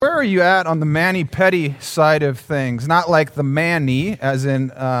are you at on the mani-pedi side of things? Not like the Manny, as in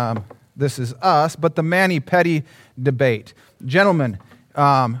This Is Us, but the mani-pedi debate. Gentlemen,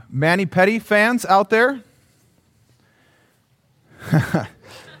 mani-pedi fans out there?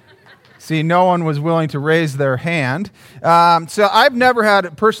 See, no one was willing to raise their hand. So I've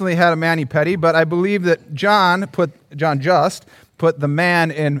never personally had a mani-pedi, but I believe that John Just put the man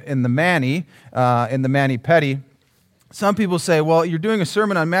in the mani, in the mani-pedi. Some people say, well, you're doing a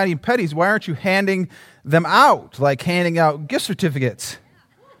sermon on mani-pedis. Why aren't you handing them out, like handing out gift certificates?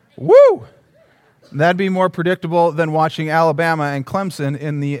 Woo! That'd be more predictable than watching Alabama and Clemson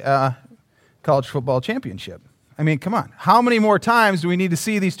in the college football championship. I mean, come on. How many more times do we need to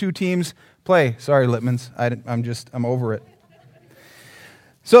see these two teams play? Sorry, Littmans. I'm over it.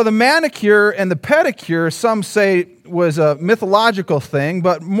 So the manicure and the pedicure, some say, was a mythological thing,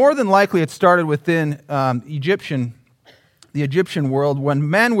 but more than likely it started within the Egyptian world when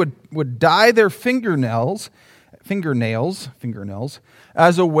men would dye their fingernails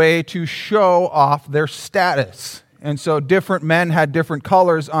as a way to show off their status. And so different men had different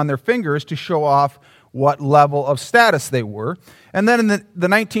colors on their fingers to show off what level of status they were. And then in the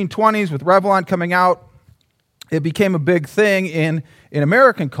 1920s, with Revlon coming out, it became a big thing in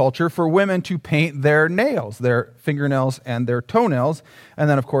American culture for women to paint their nails, their fingernails and their toenails. And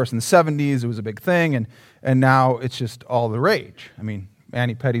then, of course, in the 70s, it was a big thing, and now it's just all the rage. I mean,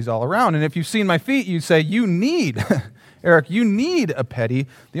 mani-pedis all around. And if you've seen my feet, you say, Eric, you need a pedi.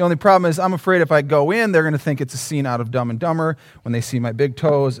 The only problem is I'm afraid if I go in, they're going to think it's a scene out of Dumb and Dumber when they see my big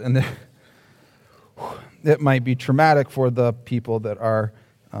toes, and it might be traumatic for the people that are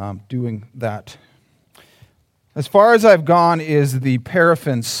doing that. As far as I've gone is the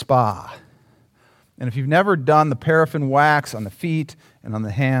paraffin spa. And if you've never done the paraffin wax on the feet and on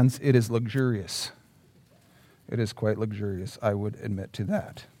the hands, it is luxurious. It is quite luxurious, I would admit to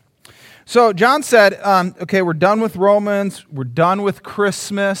that. So John said, okay, we're done with Romans, we're done with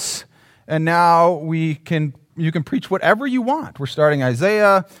Christmas, and now you can preach whatever you want. We're starting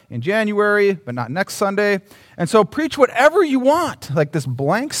Isaiah in January, but not next Sunday. And so preach whatever you want, like this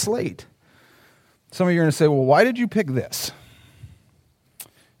blank slate. Some of you are going to say, well, why did you pick this?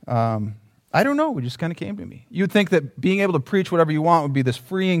 I don't know. It just kind of came to me. You'd think that being able to preach whatever you want would be this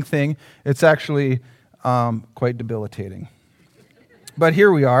freeing thing. It's actually quite debilitating. But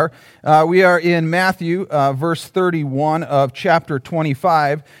here we are. We are in Matthew, verse 31 of chapter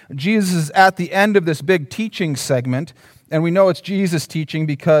 25. Jesus is at the end of this big teaching segment, and we know it's Jesus teaching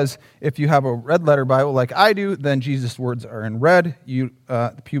because if you have a red letter Bible like I do, then Jesus' words are in red. The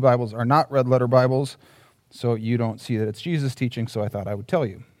Pew Bibles are not red letter Bibles, so you don't see that it's Jesus teaching, so I thought I would tell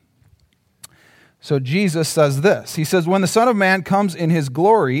you. So Jesus says this. He says, when the Son of Man comes in his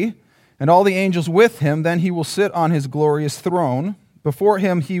glory, and all the angels with him, then he will sit on his glorious throne. Before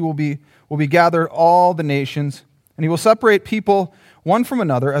him he will be gathered all the nations, and he will separate people one from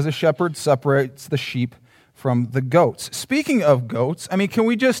another as a shepherd separates the sheep from the goats. Speaking of goats, I mean, can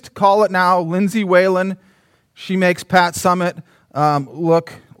we just call it now? Lindsay Whalen, she makes Pat Summitt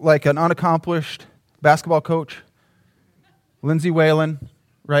look like an unaccomplished basketball coach. Lindsay Whalen,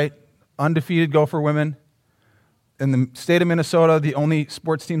 right? Undefeated Gopher women. In the state of Minnesota, the only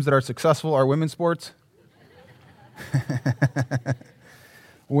sports teams that are successful are women's sports.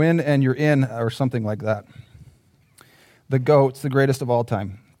 Win and you're in, or something like that. The goats, the greatest of all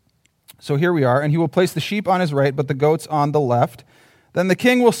time. So here we are, and he will place the sheep on his right, but the goats on the left. Then the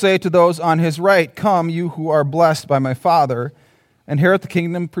king will say to those on his right, come, you who are blessed by my Father, and inherit the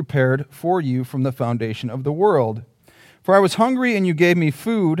kingdom prepared for you from the foundation of the world. For I was hungry, and you gave me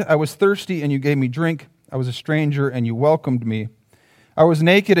food. I was thirsty, and you gave me drink. I was a stranger, and you welcomed me. I was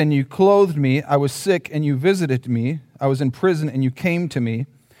naked, and you clothed me. I was sick, and you visited me. I was in prison, and you came to me.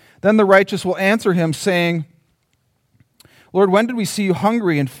 Then the righteous will answer him, saying, Lord, when did we see you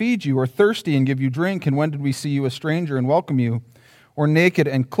hungry and feed you, or thirsty and give you drink? And when did we see you a stranger and welcome you, or naked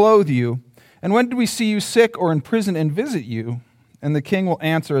and clothe you? And when did we see you sick or in prison and visit you? And the king will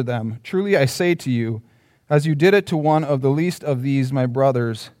answer them, truly I say to you, as you did it to one of the least of these, my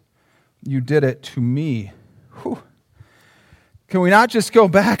brothers, you did it to me. Whew. Can we not just go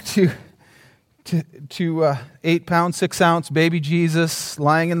back to 8-pound, 6-ounce baby Jesus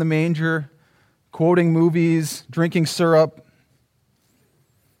lying in the manger, quoting movies, drinking syrup?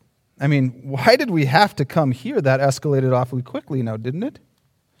 I mean, why did we have to come here? That escalated awfully quickly now, didn't it?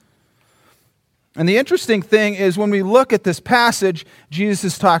 And the interesting thing is when we look at this passage, Jesus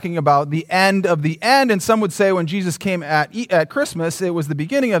is talking about the end of the end, and some would say when Jesus came at Christmas, it was the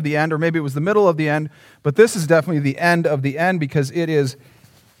beginning of the end, or maybe it was the middle of the end, but this is definitely the end of the end because it is,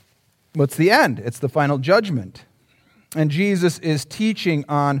 what's the end? It's the final judgment. And Jesus is teaching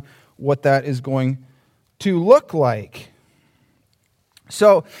on what that is going to look like.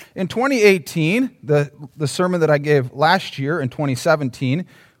 So in 2018, the sermon that I gave last year in 2017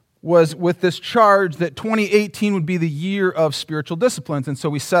 was with this charge that 2018 would be the year of spiritual disciplines. And so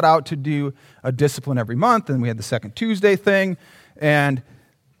we set out to do a discipline every month, and we had the second Tuesday thing. And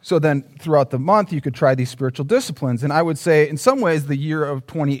so then throughout the month, you could try these spiritual disciplines. And I would say in some ways the year of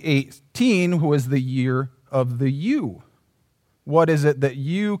 2018 was the year of the you. What is it that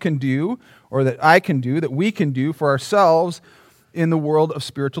you can do, or that I can do, that we can do for ourselves in the world of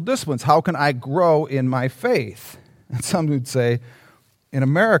spiritual disciplines? How can I grow in my faith? And some would say, in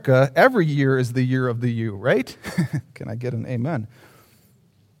America, every year is the year of the you, right? Can I get an amen?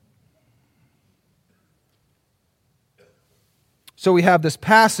 So we have this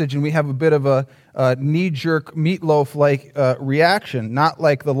passage, and we have a bit of a knee-jerk meatloaf-like reaction, not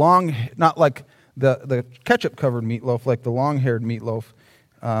like the ketchup-covered meatloaf, like the long-haired meatloaf.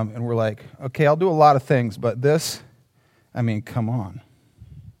 And we're like, okay, I'll do a lot of things, but this, I mean, come on.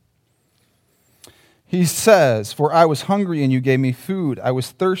 He says, "For I was hungry, and you gave me food. I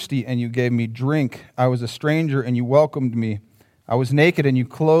was thirsty, and you gave me drink. I was a stranger, and you welcomed me. I was naked, and you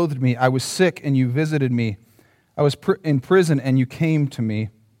clothed me. I was sick, and you visited me. I was in prison, and you came to me."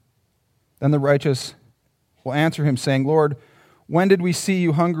 Then the righteous will answer him, saying, "Lord, when did we see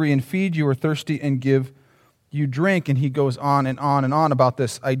you hungry and feed you, or thirsty and give you drink?" And he goes on and on and on about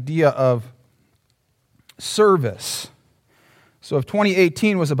this idea of service. So if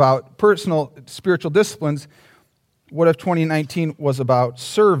 2018 was about personal spiritual disciplines, what if 2019 was about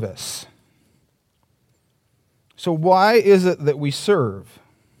service? So why is it that we serve?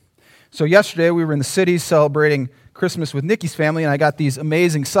 So yesterday we were in the city celebrating Christmas with Nikki's family, and I got these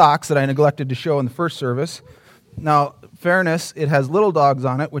amazing socks that I neglected to show in the first service. Now, fairness, it has little dogs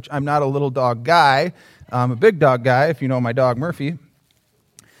on it, which I'm not a little dog guy. I'm a big dog guy, if you know my dog Murphy.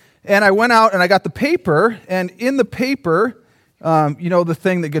 And I went out and I got the paper, and in the paper, the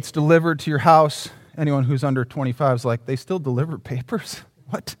thing that gets delivered to your house. Anyone who's under 25 is like, they still deliver papers?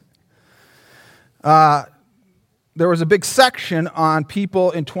 What? There was a big section on people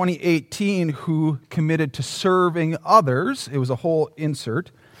in 2018 who committed to serving others. It was a whole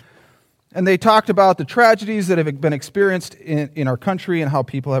insert. And they talked about the tragedies that have been experienced in our country and how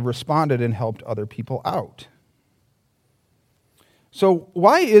people have responded and helped other people out. So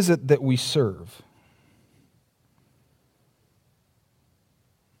why is it that we serve?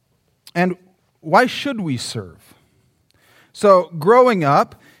 And why should we serve? So growing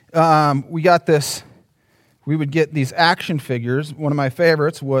up, we would get these action figures. One of my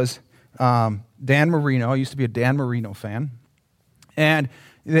favorites was Dan Marino. I used to be a Dan Marino fan. And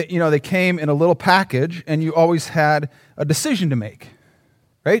they came in a little package, and you always had a decision to make,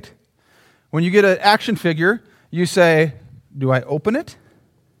 right? When you get an action figure, you say, do I open it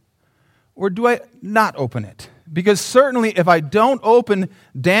or do I not open it? Because certainly if I don't open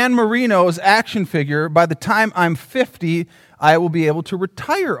Dan Marino's action figure, by the time I'm 50, I will be able to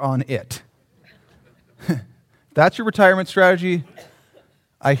retire on it. That's your retirement strategy.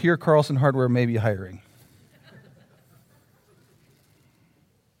 I hear Carlson Hardware may be hiring.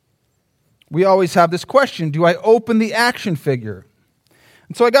 We always have this question, do I open the action figure?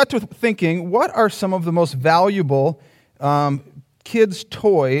 And so I got to thinking, what are some of the most valuable kids'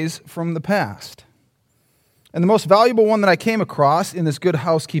 toys from the past? And the most valuable one that I came across in this Good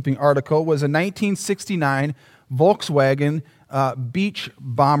Housekeeping article was a 1969 Volkswagen Beach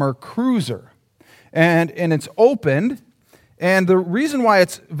Bomber Cruiser. And it's opened, and the reason why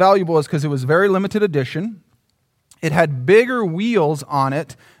it's valuable is because it was very limited edition. It had bigger wheels on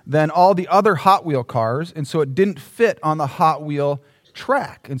it than all the other Hot Wheel cars, and so it didn't fit on the Hot Wheel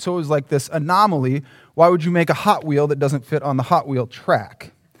track. And so it was like this anomaly. Why would you make a Hot Wheel that doesn't fit on the Hot Wheel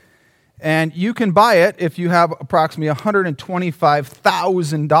track? And you can buy it if you have approximately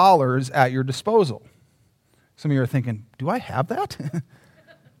 $125,000 at your disposal. Some of you are thinking, do I have that?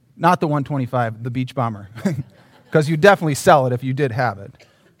 Not the 125, the Beach Bomber, because you definitely sell it if you did have it.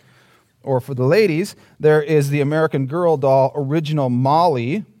 Or for the ladies, there is the American Girl doll original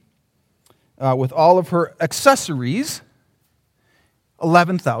Molly with all of her accessories,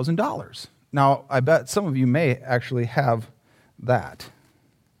 $11,000. Now, I bet some of you may actually have that.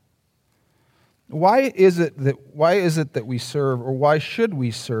 Why is it that we serve, or why should we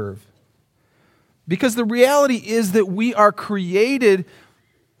serve? Because the reality is that we are created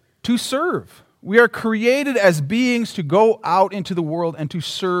to serve. We are created as beings to go out into the world and to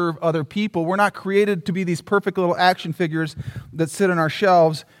serve other people. We're not created to be these perfect little action figures that sit on our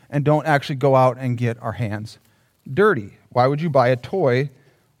shelves and don't actually go out and get our hands dirty. Why would you buy a toy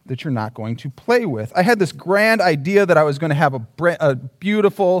that you're not going to play with. I had this grand idea that I was going to have a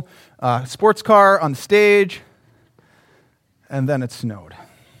beautiful sports car on stage, and then it snowed.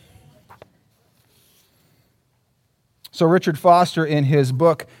 So Richard Foster, in his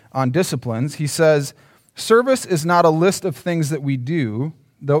book on disciplines, he says, "Service is not a list of things that we do,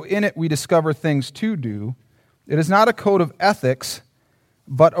 though in it we discover things to do. It is not a code of ethics,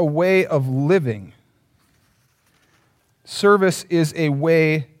 but a way of living. Service is a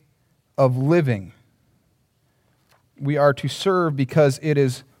way of living. We are to serve because it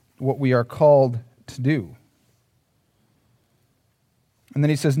is what we are called to do." And then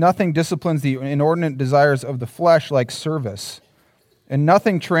he says, "Nothing disciplines the inordinate desires of the flesh like service, and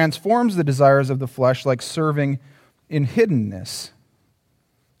nothing transforms the desires of the flesh like serving in hiddenness.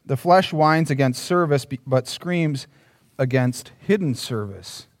 The flesh whines against service, but screams against hidden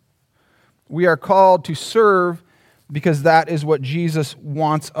service." We are called to serve because that is what Jesus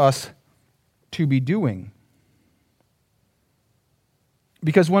wants us to be doing.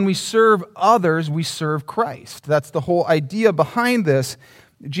 Because when we serve others, we serve Christ. That's the whole idea behind this.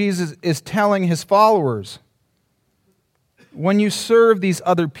 Jesus is telling his followers, when you serve these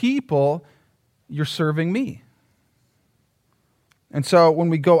other people, you're serving me. And so when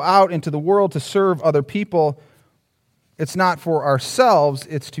we go out into the world to serve other people, it's not for ourselves,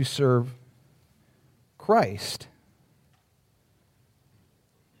 it's to serve Christ.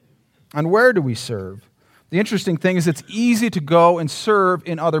 And where do we serve? The interesting thing is it's easy to go and serve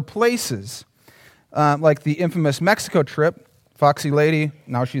in other places, like the infamous Mexico trip. Foxy lady,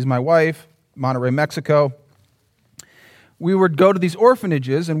 now she's my wife, Monterrey, Mexico. We would go to these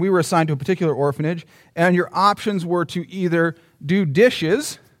orphanages, and we were assigned to a particular orphanage, and your options were to either do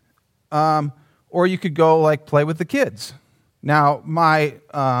dishes, or you could go like play with the kids. Now, my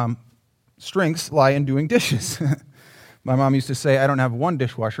strengths lie in doing dishes. My mom used to say, I don't have one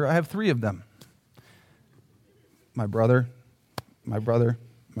dishwasher, I have 3 of them. My brother,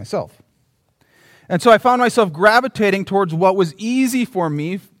 myself. And so I found myself gravitating towards what was easy for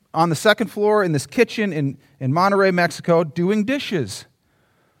me on the second floor in this kitchen in Monterrey, Mexico, doing dishes.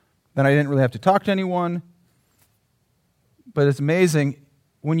 Then I didn't really have to talk to anyone. But it's amazing,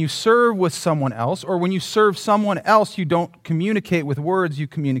 when you serve with someone else, or when you serve someone else, you don't communicate with words, you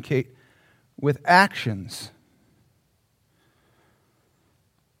communicate with actions.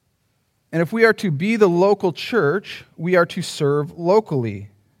 And if we are to be the local church, we are to serve locally.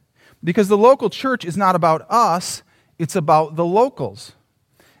 Because the local church is not about us, it's about the locals.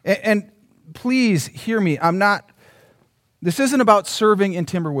 And please hear me, this isn't about serving in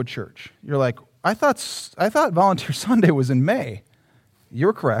Timberwood Church. You're like, I thought Volunteer Sunday was in May.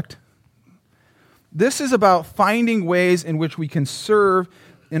 You're correct. This is about finding ways in which we can serve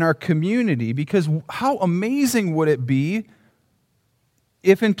in our community, because how amazing would it be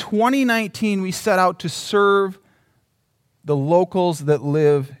if in 2019 we set out to serve the locals that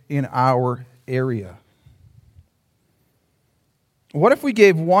live in our area? What if we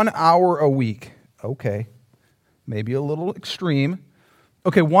gave 1 hour a week? Okay, maybe a little extreme.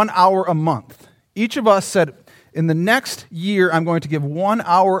 Okay, 1 hour a month. Each of us said, in the next year, I'm going to give 1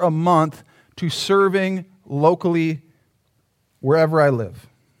 hour a month to serving locally wherever I live.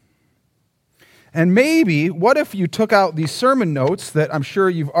 And maybe, what if you took out these sermon notes that I'm sure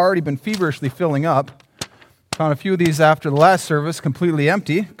you've already been feverishly filling up? Found a few of these after the last service, completely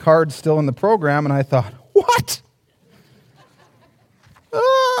empty, cards still in the program, and I thought, what?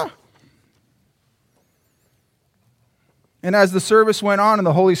 And as the service went on and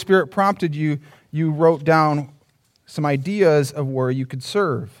the Holy Spirit prompted you, you wrote down some ideas of where you could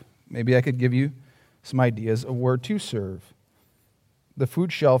serve. Maybe I could give you some ideas of where to serve. The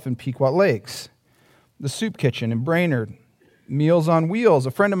food shelf in Pequot Lakes, the soup kitchen in Brainerd, Meals on Wheels.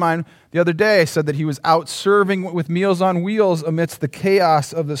 A friend of mine the other day said that he was out serving with Meals on Wheels amidst the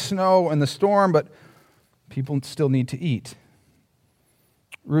chaos of the snow and the storm, but people still need to eat.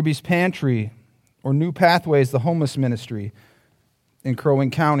 Ruby's Pantry, or New Pathways, the homeless ministry in Crow Wing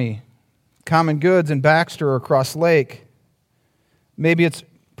County. Common Goods in Baxter or Cross Lake. Maybe it's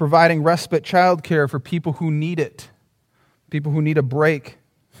providing respite childcare for people who need it, people who need a break.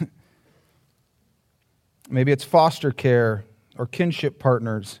 Maybe it's foster care or kinship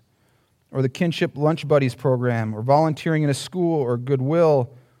partners or the Kinship Lunch Buddies program or volunteering in a school or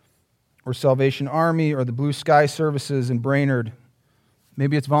Goodwill or Salvation Army or the Blue Sky Services in Brainerd.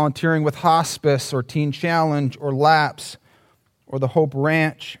 Maybe it's volunteering with Hospice or Teen Challenge or LAPS or the Hope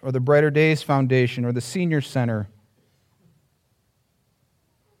Ranch or the Brighter Days Foundation or the Senior Center.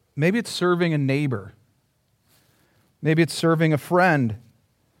 Maybe it's serving a neighbor. Maybe it's serving a friend.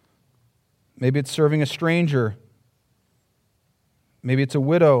 Maybe it's serving a stranger. Maybe it's a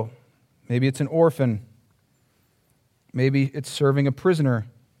widow. Maybe it's an orphan. Maybe it's serving a prisoner.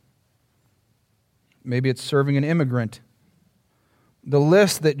 Maybe it's serving an immigrant. The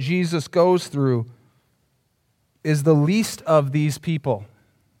list that Jesus goes through is the least of these people.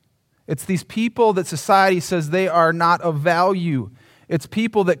 It's these people that society says they are not of value. It's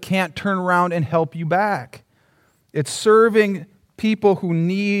people that can't turn around and help you back. It's serving people who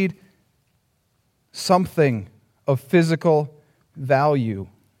need something of physical value.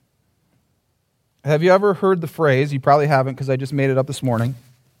 Have you ever heard the phrase, you probably haven't because I just made it up this morning,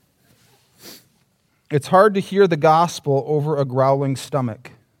 it's hard to hear the gospel over a growling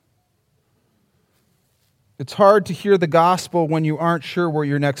stomach. It's hard to hear the gospel when you aren't sure where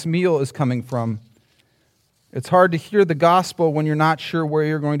your next meal is coming from. It's hard to hear the gospel when you're not sure where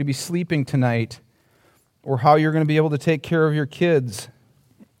you're going to be sleeping tonight or how you're going to be able to take care of your kids.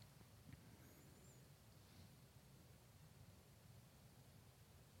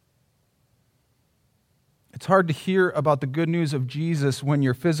 It's hard to hear about the good news of Jesus when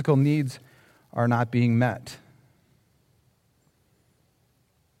your physical needs are not being met.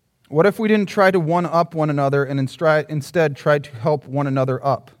 What if we didn't try to one-up one another and instead tried to help one another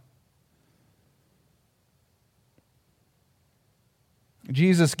up?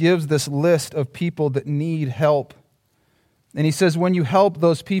 Jesus gives this list of people that need help. And he says, when you help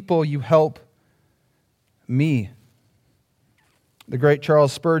those people, you help me. The great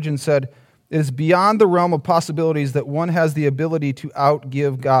Charles Spurgeon said, it is beyond the realm of possibilities that one has the ability to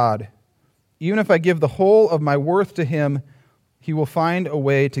outgive God. Even if I give the whole of my worth to him, he will find a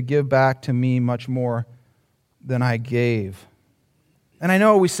way to give back to me much more than I gave. And I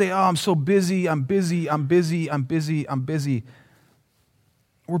know we say, I'm so busy, I'm busy.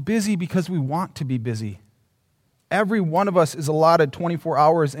 We're busy because we want to be busy. Every one of us is allotted 24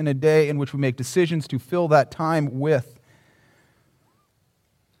 hours in a day in which we make decisions to fill that time with.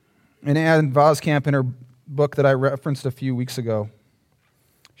 And Anne Voskamp, in her book that I referenced a few weeks ago,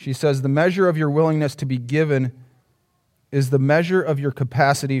 she says, the measure of your willingness to be given is the measure of your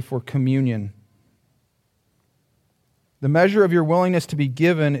capacity for communion. The measure of your willingness to be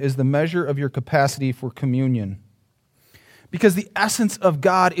given is the measure of your capacity for communion. Because the essence of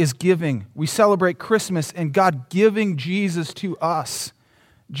God is giving. We celebrate Christmas and God giving Jesus to us.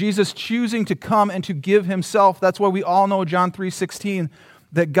 Jesus choosing to come and to give himself. That's why we all know John 3:16,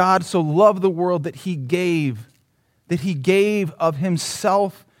 that God so loved the world that he gave of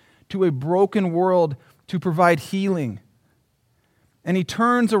himself to a broken world to provide healing. And he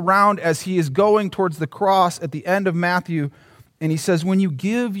turns around as he is going towards the cross at the end of Matthew, and he says, when you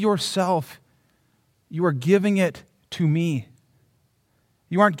give yourself, you are giving it to me.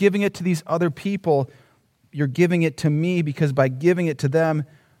 You aren't giving it to these other people. You're giving it to me, because by giving it to them,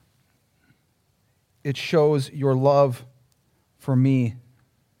 it shows your love for me.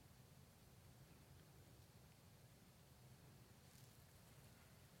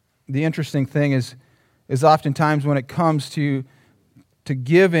 The interesting thing is oftentimes when it comes to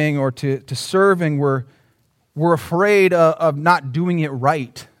giving or to serving, we're afraid of not doing it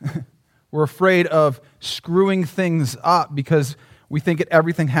right. We're afraid of screwing things up because we think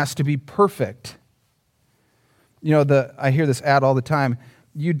everything has to be perfect. You know, I hear this ad all the time.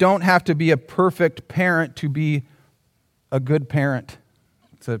 You don't have to be a perfect parent to be a good parent.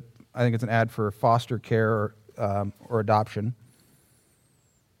 I think it's an ad for foster care or adoption.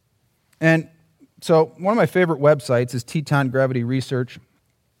 And so one of my favorite websites is Teton Gravity Research,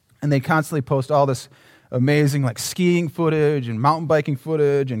 and they constantly post all this amazing skiing footage and mountain biking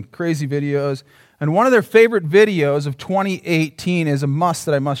footage and crazy videos. And one of their favorite videos of 2018 is a must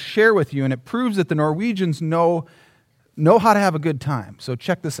that I must share with you, and it proves that the Norwegians know how to have a good time. So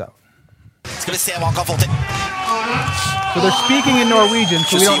check this out. So they're speaking in Norwegian,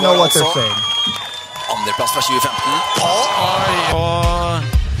 so we don't know what they're saying. Andreplass fra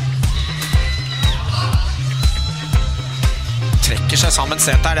 2015. Trekker seg sammen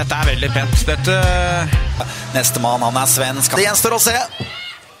set her. Dette veldig pent. Nestemann, han svensk. Det gjenstår å se.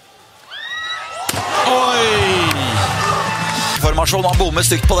 Oi! Formasjon, han bommer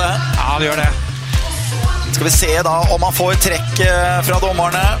stygt på det. Ja, det gjør det. Skal vi se da om han får trekk fra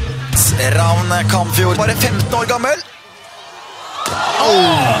dommerne. Ravn Kampfjord, bare 15 år gammel.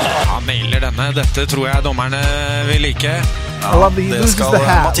 Han nailer denne. Dette tror jeg dommerne vil like. I love that he loses the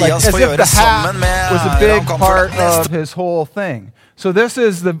hat, as if the hat was a big part of his whole thing. So this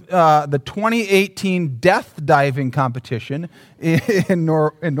is the 2018 death diving competition in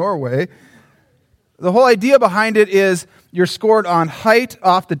Norway. The whole idea behind it is you're scored on height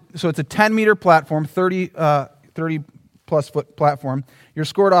so it's a 10-meter platform, 30-plus foot platform. You're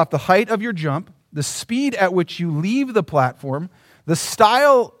scored off the height of your jump, the speed at which you leave the platform, the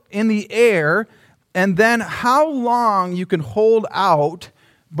style in the air, and then how long you can hold out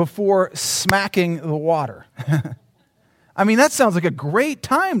before smacking the water. I mean, that sounds like a great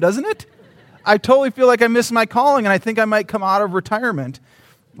time, doesn't it? I totally feel like I missed my calling, and I think I might come out of retirement.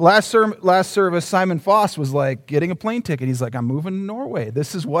 Last service, Simon Foss was like getting a plane ticket. He's like, I'm moving to Norway.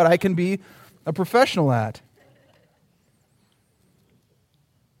 This is what I can be a professional at.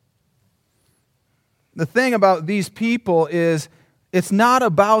 The thing about these people is it's not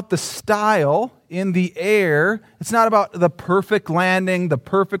about the style in the air. It's not about the perfect landing, the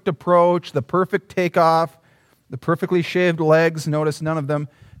perfect approach, the perfect takeoff, the perfectly shaved legs. Notice none of them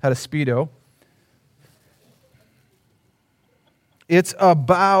had a Speedo. It's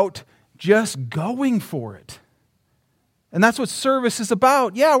about just going for it. And that's what service is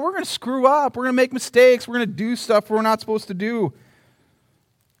about. Yeah, we're going to screw up. We're going to make mistakes. We're going to do stuff we're not supposed to do.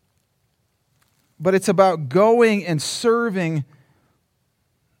 But it's about going and serving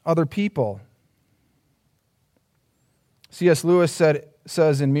other people. C.S. Lewis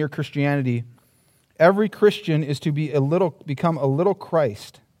says in Mere Christianity, every Christian is to become a little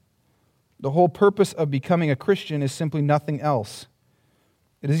Christ. The whole purpose of becoming a Christian is simply nothing else.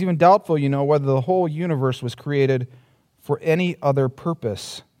 It is even doubtful, whether the whole universe was created for any other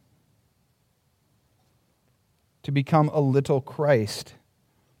purpose. To become a little Christ.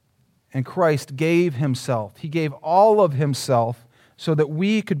 And Christ gave himself. He gave all of himself so that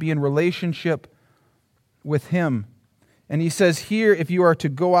we could be in relationship with him. And he says here, if you are to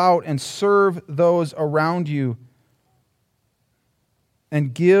go out and serve those around you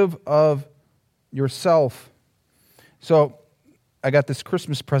and give of yourself. So I got this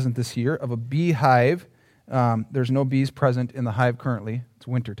Christmas present this year of a beehive. There's no bees present in the hive currently. It's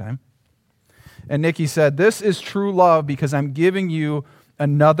wintertime. And Nikki said, this is true love because I'm giving you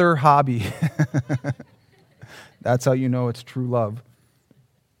another hobby. That's how you know it's true love.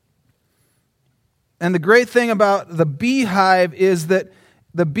 And the great thing about the beehive is that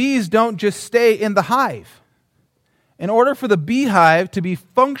the bees don't just stay in the hive. In order for the beehive to be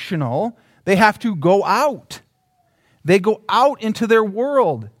functional, they have to go out. They go out into their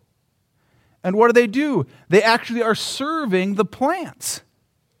world. And what do? They actually are serving the plants.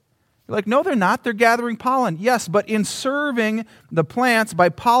 You're like, no, they're not. They're gathering pollen. Yes, but in serving the plants by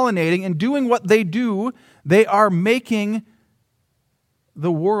pollinating and doing what they do, they are making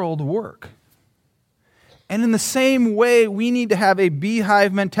the world work. And in the same way, we need to have a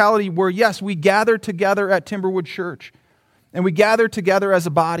beehive mentality where, yes, we gather together at Timberwood Church, and we gather together as a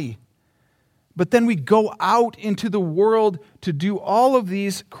body. But then we go out into the world to do all of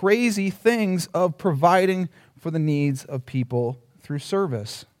these crazy things of providing for the needs of people through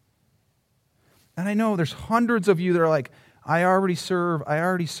service. And I know there's hundreds of you that are like, I already serve.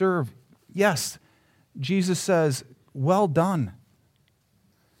 Yes, Jesus says, well done.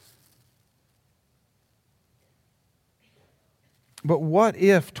 But what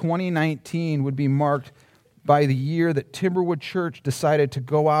if 2019 would be marked by the year that Timberwood Church decided to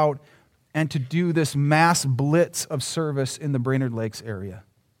go out and to do this mass blitz of service in the Brainerd Lakes area?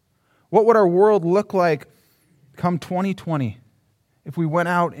 What would our world look like come 2020 if we went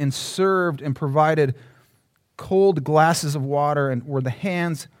out and served and provided cold glasses of water and were the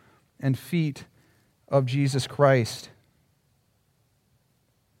hands and feet of Jesus Christ?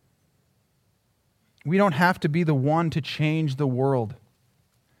 We don't have to be the one to change the world,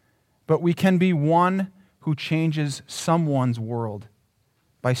 but we can be one who changes someone's world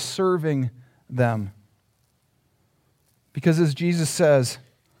by serving them. Because as Jesus says,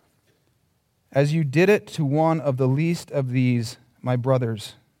 as you did it to one of the least of these, my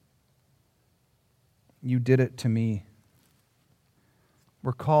brothers, you did it to me.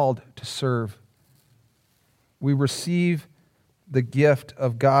 We're called to serve. We receive the gift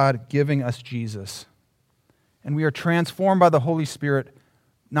of God giving us Jesus. And we are transformed by the Holy Spirit,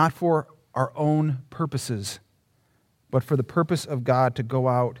 not for our own purposes, but for the purpose of God to go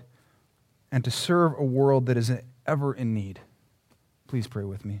out and to serve a world that is ever in need. Please pray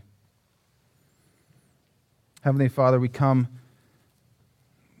with me. Heavenly Father, we come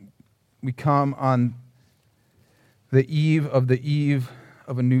on the eve of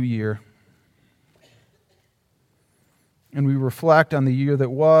a new year. And we reflect on the year that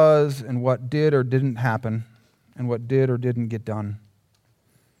was and what did or didn't happen and what did or didn't get done.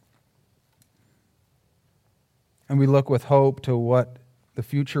 And we look with hope to what the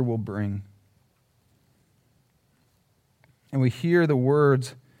future will bring. And we hear the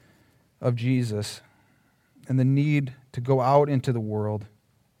words of Jesus and the need to go out into the world,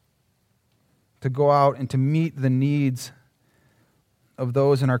 to go out and to meet the needs of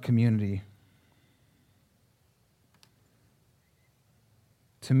those in our community.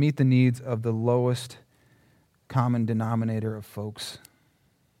 to meet the needs of the lowest common denominator of folks.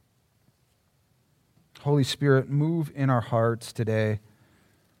 Holy Spirit, move in our hearts today.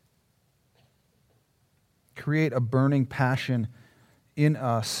 Create a burning passion in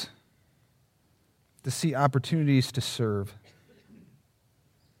us to see opportunities to serve.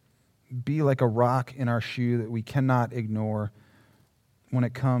 Be like a rock in our shoe that we cannot ignore when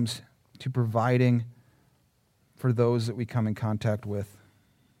it comes to providing for those that we come in contact with.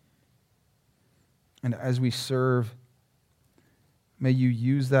 And as we serve, may you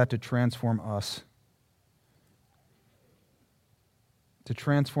use that to transform us. To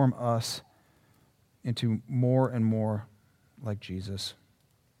transform us into more and more like Jesus.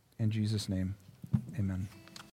 In Jesus' name, amen.